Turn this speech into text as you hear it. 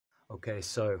Okay,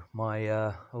 so my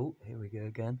oh, here we go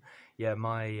again. Yeah,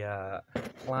 my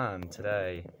plan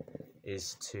today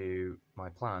is to my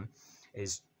plan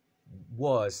is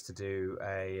was to do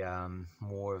a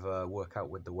more of a workout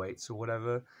with the weights or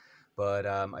whatever. But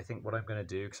I think what I'm going to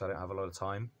do, because I don't have a lot of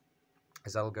time,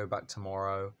 is I'll go back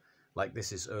tomorrow. Like,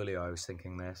 this is earlier, I was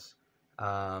thinking this,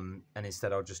 and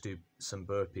instead I'll just do some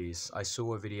burpees. I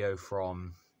saw a video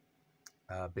from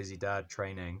Busy Dad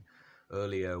Training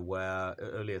earlier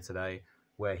today,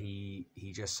 where he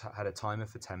just had a timer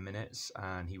for 10 minutes,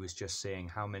 and he was just seeing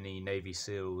how many Navy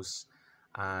SEALs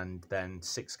and then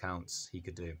 6 counts he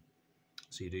could do.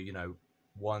 So you do,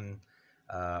 one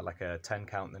like a 10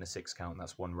 count, then a 6 count, and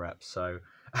that's 1 rep. So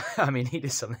I mean, he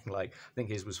did something like, I think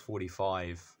his was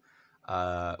 45,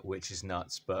 which is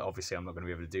nuts, but obviously I'm not going to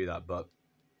be able to do that. But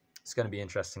it's going to be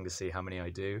interesting to see how many I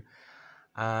do.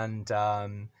 And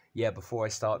yeah, before I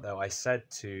start though, I said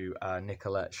to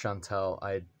Nicollette, Chantal,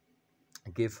 I'd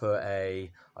give her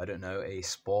I don't know, a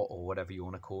spot or whatever you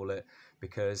want to call it,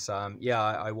 because yeah,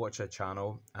 I watch her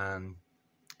channel, and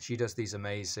she does these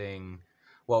amazing,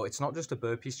 well, it's not just a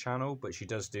burpees channel, but she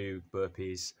does do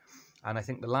burpees. And I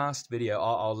think the last video,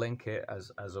 I'll link it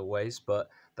as always, but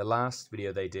the last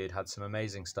video they did had some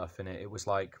amazing stuff in it. It was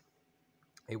like,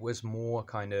 it was more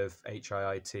kind of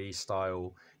HIIT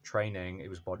style training. It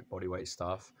was body weight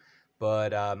stuff,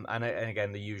 but and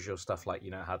again, the usual stuff, like,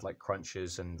 it had like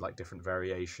crunches and like different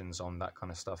variations on that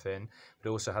kind of stuff in, but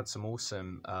it also had some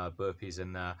awesome burpees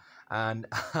in there. And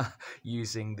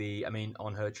using I mean,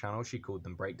 on her channel she called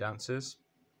them breakdancers,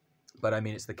 but I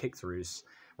mean, it's the kick throughs,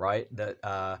 right? That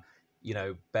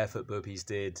Barefoot Burpees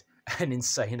did an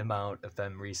insane amount of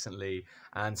them recently,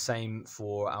 and same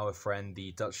for our friend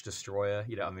the Dutch Destroyer.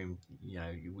 I mean,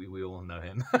 we all know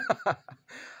him.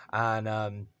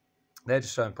 And they're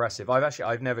just so impressive.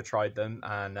 I've never tried them,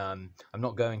 and I'm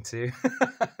not going to.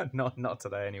 not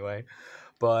today anyway.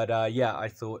 But yeah,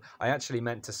 I actually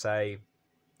meant to say,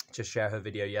 to share her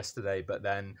video yesterday, but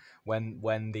then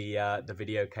when the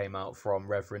video came out from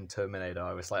Reverend Terminator,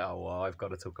 I was like, oh well, I've got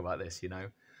to talk about this,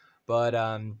 But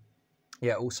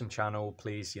yeah, awesome channel.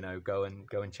 Please, go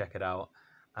and check it out.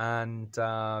 And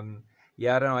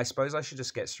yeah, I don't know. I suppose I should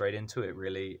just get straight into it,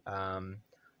 really. And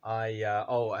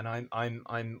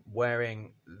I'm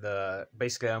wearing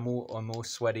basically I'm all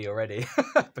sweaty already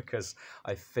because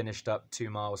I finished up 2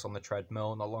 miles on the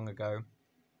treadmill not long ago,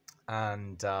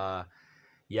 and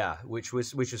yeah, which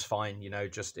was fine.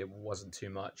 Just it wasn't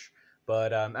too much.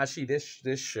 But actually,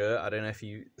 this shirt, I don't know if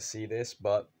you see this,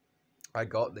 but I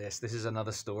got this. This is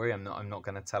another story. I'm not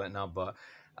going to tell it now, but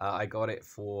I got it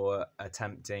for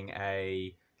attempting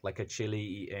a chili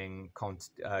eating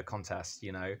contest,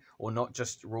 or not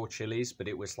just raw chilies, but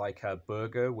it was like a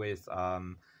burger with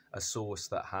a sauce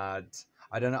that had,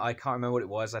 I don't know, I can't remember what it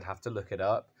was. I'd have to look it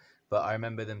up, but I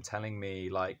remember them telling me,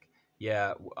 like,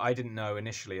 yeah, I didn't know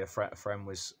initially. A friend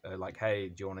was like, hey,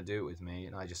 do you want to do it with me?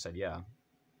 And I just said yeah.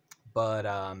 But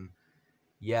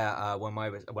yeah, when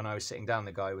I was sitting down,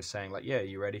 the guy was saying, like, yeah,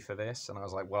 you ready for this? And I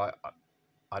was like, well,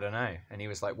 I don't know. And he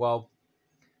was like, well,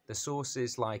 the sauce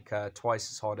is like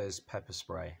twice as hot as pepper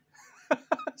spray.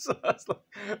 So I was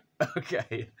like,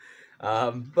 okay.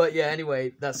 But yeah,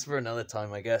 anyway, that's for another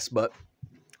time, I guess. But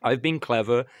I've been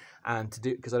clever, and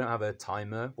because I don't have a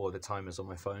timer, or the timer's on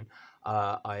my phone,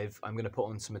 I'm going to put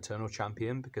on some Eternal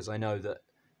Champion, because I know that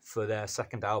for their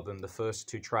second album, the first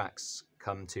 2 tracks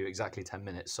come to exactly 10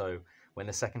 minutes. So when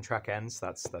the second track ends,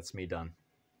 that's me done.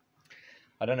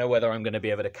 I don't know whether I'm going to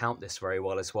be able to count this very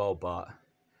well as well, but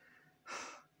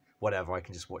whatever, I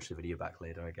can just watch the video back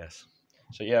later, I guess.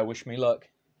 So yeah, wish me luck.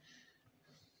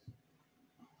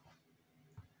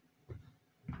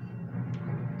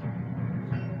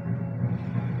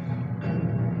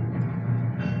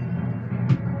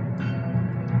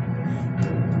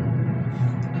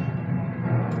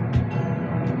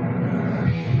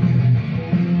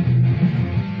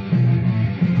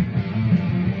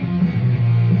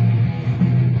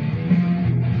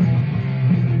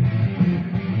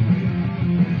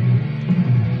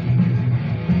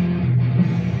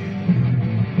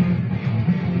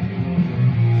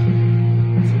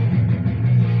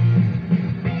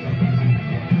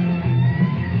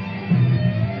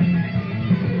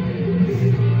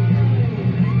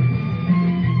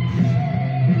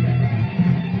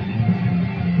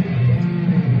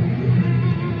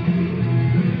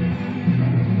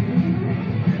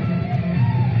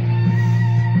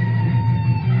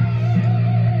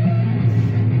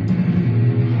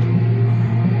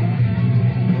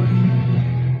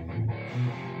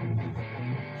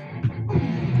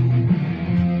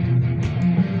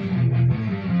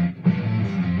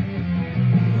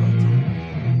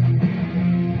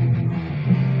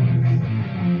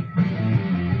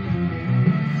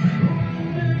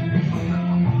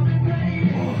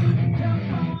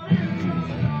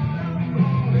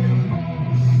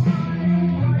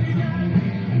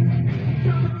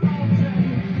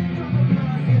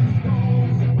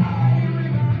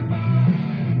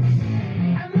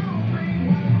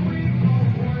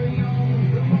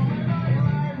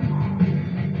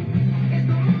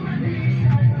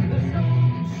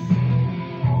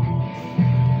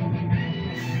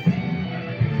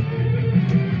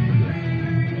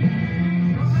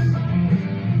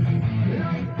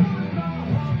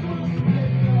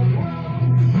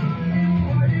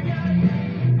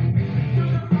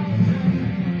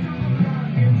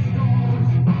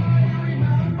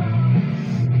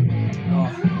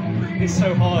 It's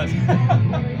so hard.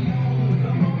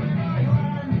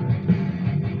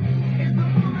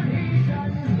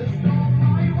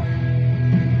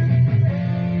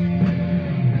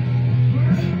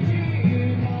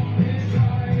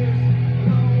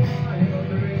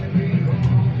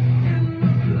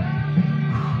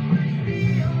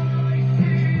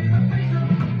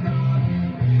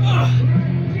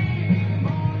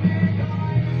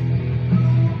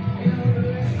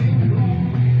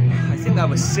 That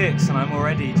was 6 and I'm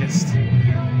already just,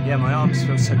 yeah, my arms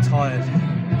feel so tired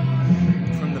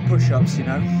from the push-ups, you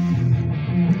know,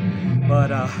 but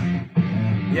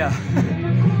yeah,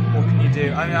 what can you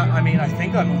do? I mean, I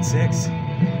think I'm on 6.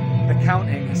 The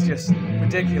counting is just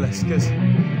ridiculous because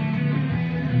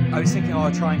I was thinking, oh,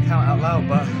 I'll try and count out loud,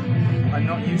 but I'm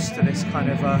not used to this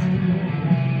kind of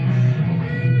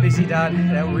busy dad,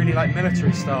 they're really like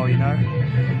military style, you know,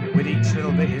 with each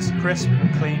little bit is crisp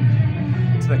and clean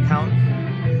to the count,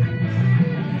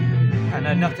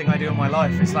 and nothing I do in my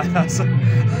life is like that. So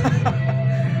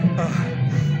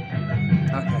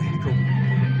okay, cool.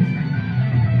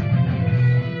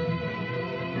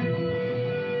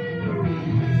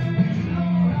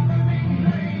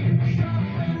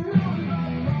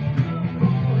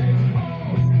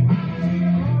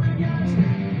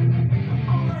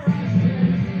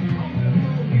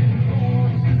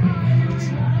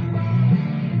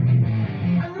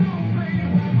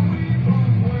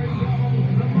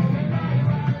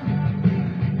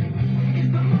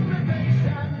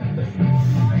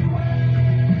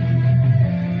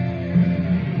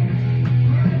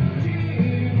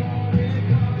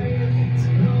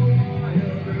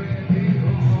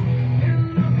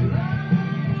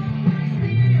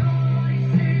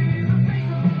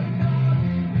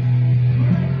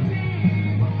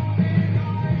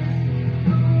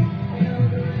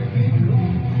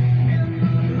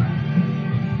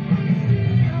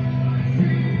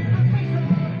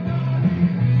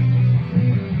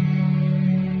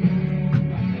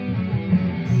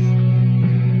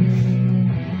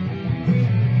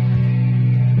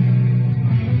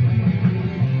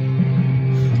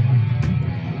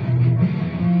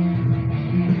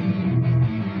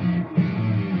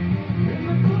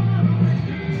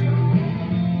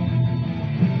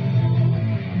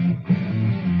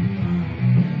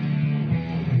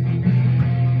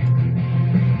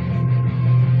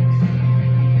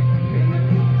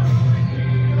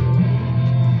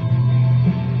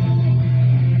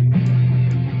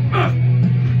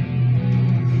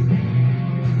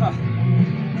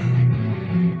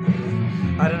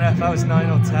 I don't know if that was 9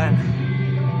 or 10.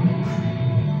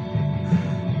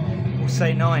 We'll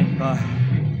say 9, but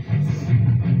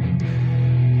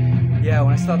yeah,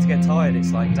 when I start to get tired,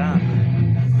 it's like, damn.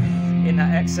 In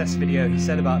that excess video, he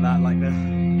said about that, like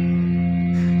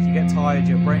you get tired,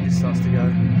 your brain just starts to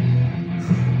go.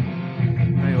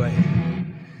 Anyway,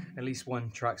 at least one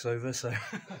track's over, so.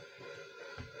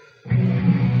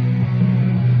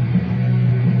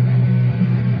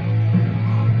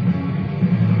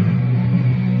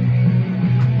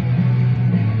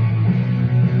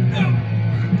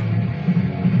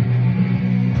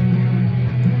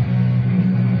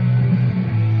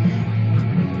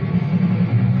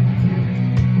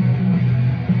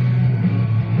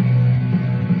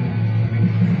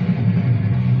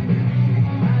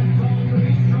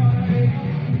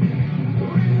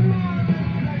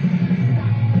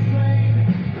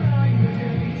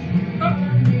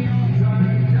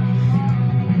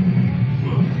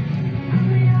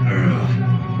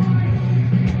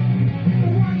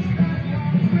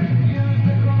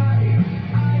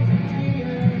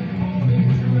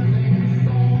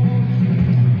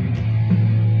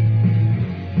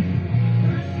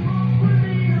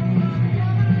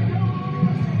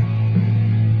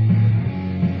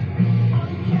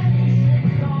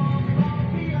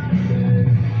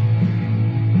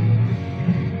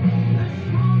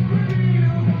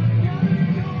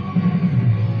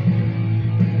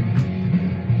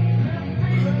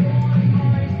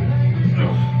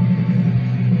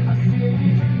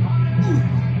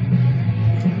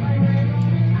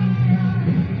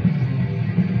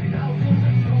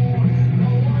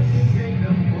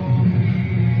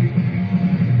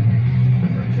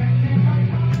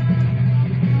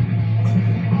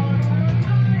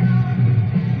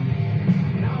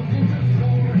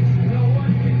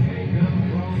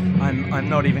 I'm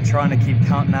not even trying to keep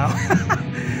count now.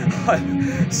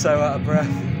 I'm so out of breath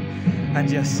and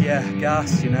just, yeah,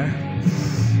 gas, you know.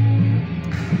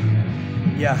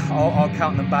 Yeah, I'll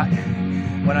count them back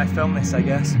when I film this, I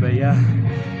guess, but yeah,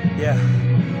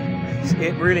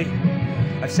 it really,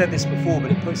 I've said this before,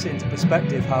 but it puts it into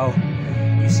perspective how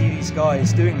you see these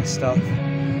guys doing this stuff.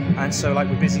 And so like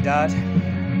with Busy Dad,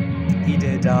 he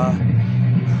did, yeah,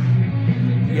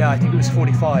 I think it was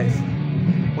 45,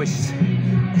 which is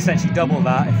essentially double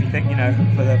that if you think, you know,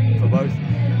 for both.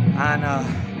 And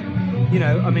you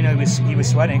know, I mean, he was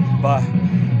sweating, but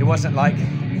it wasn't like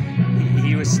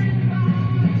he was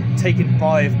taking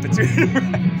 5 between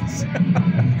reps.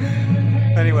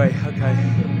 Anyway, okay,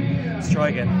 let's try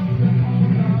again.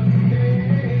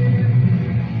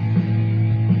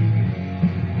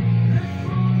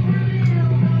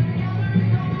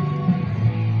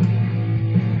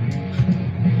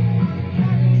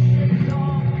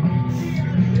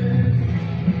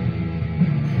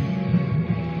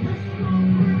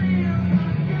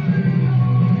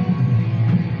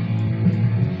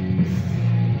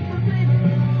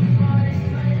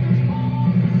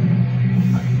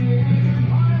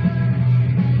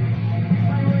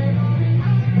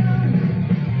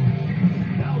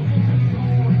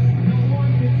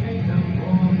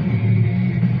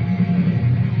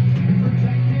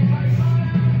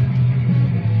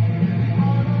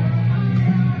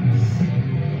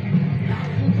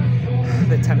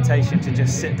 The temptation to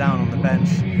just sit down on the bench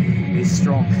is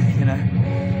strong, you know.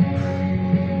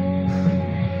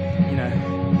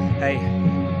 Hey,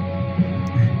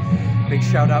 big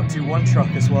shout out to One Truck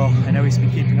as well. I know he's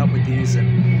been keeping up with these,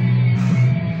 and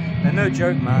they're no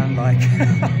joke, man. Like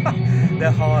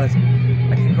they're hard.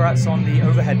 And congrats on the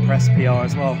overhead press PR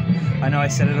as well. I know I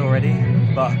said it already,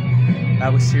 but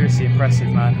that was seriously impressive,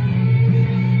 man.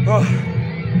 Oh.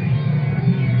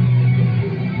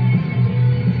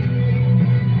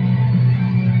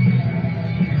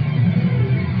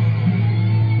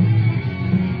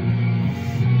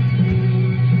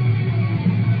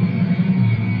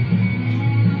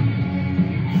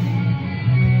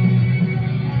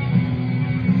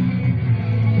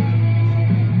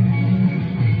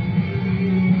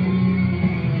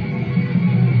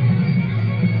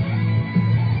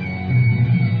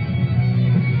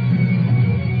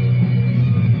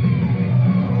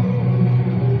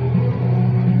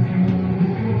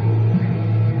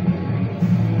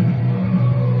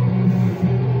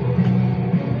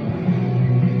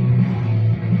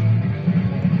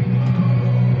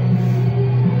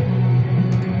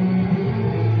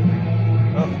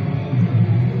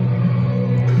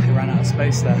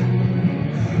 Space there.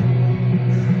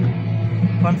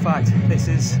 Fun fact, this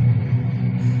is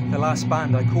the last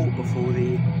band I caught before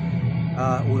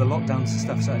all the lockdowns and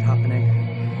stuff started happening.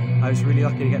 I was really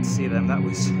lucky to get to see them. That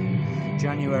was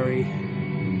January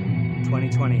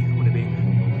 2020 would have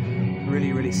been.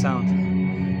 Really, really sound.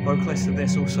 Vocalist of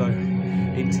this also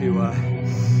into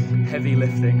heavy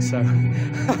lifting, so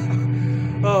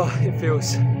oh, it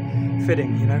feels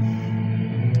fitting, you know.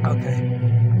 Okay.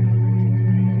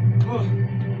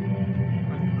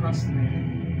 I'm procrastinating.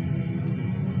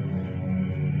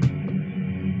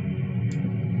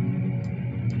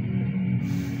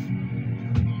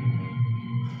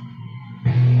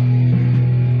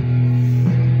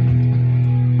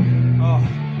 Oh.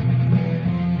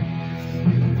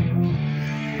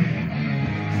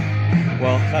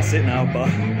 Well, that's it now, but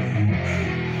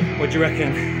what do you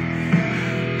reckon?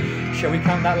 Shall we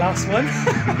count that last one?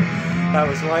 That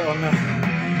was right on the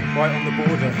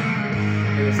border.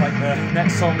 It was like the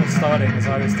next song was starting as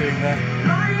I was doing the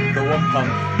one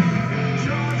pump.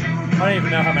 I don't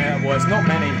even know how many that was. Not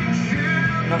many.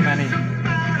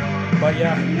 But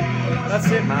yeah, that's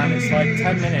it, man. It's like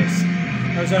 10 minutes.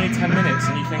 It was only 10 minutes,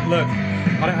 and you think, look,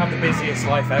 I don't have the busiest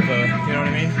life ever. You know what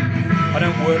I mean? I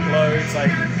don't work loads. Like,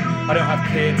 I don't have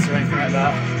kids or anything like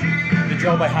that. The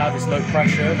job I have is low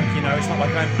pressure. You know, it's not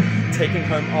like I'm taking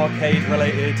home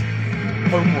arcade-related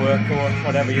homework or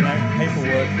whatever, you know,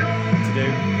 paperwork to do.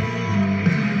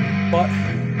 But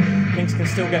things can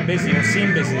still get busy or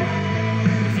seem busy.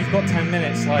 If you've got 10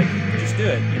 minutes, like, just do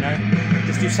it, you know,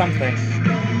 just do something.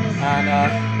 And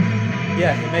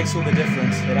yeah, it makes all the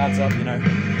difference. It adds up, you know.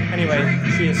 Anyway,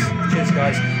 cheers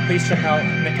guys. Please check out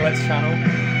Nicolette's channel,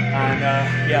 and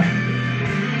yeah,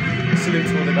 salute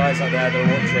to all the guys out there that are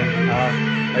watching.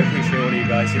 I appreciate all of you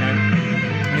guys, you know.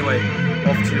 Anyway,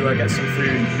 off to get some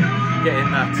food. Get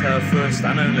in that first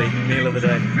and only meal of the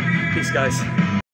day. Peace, guys.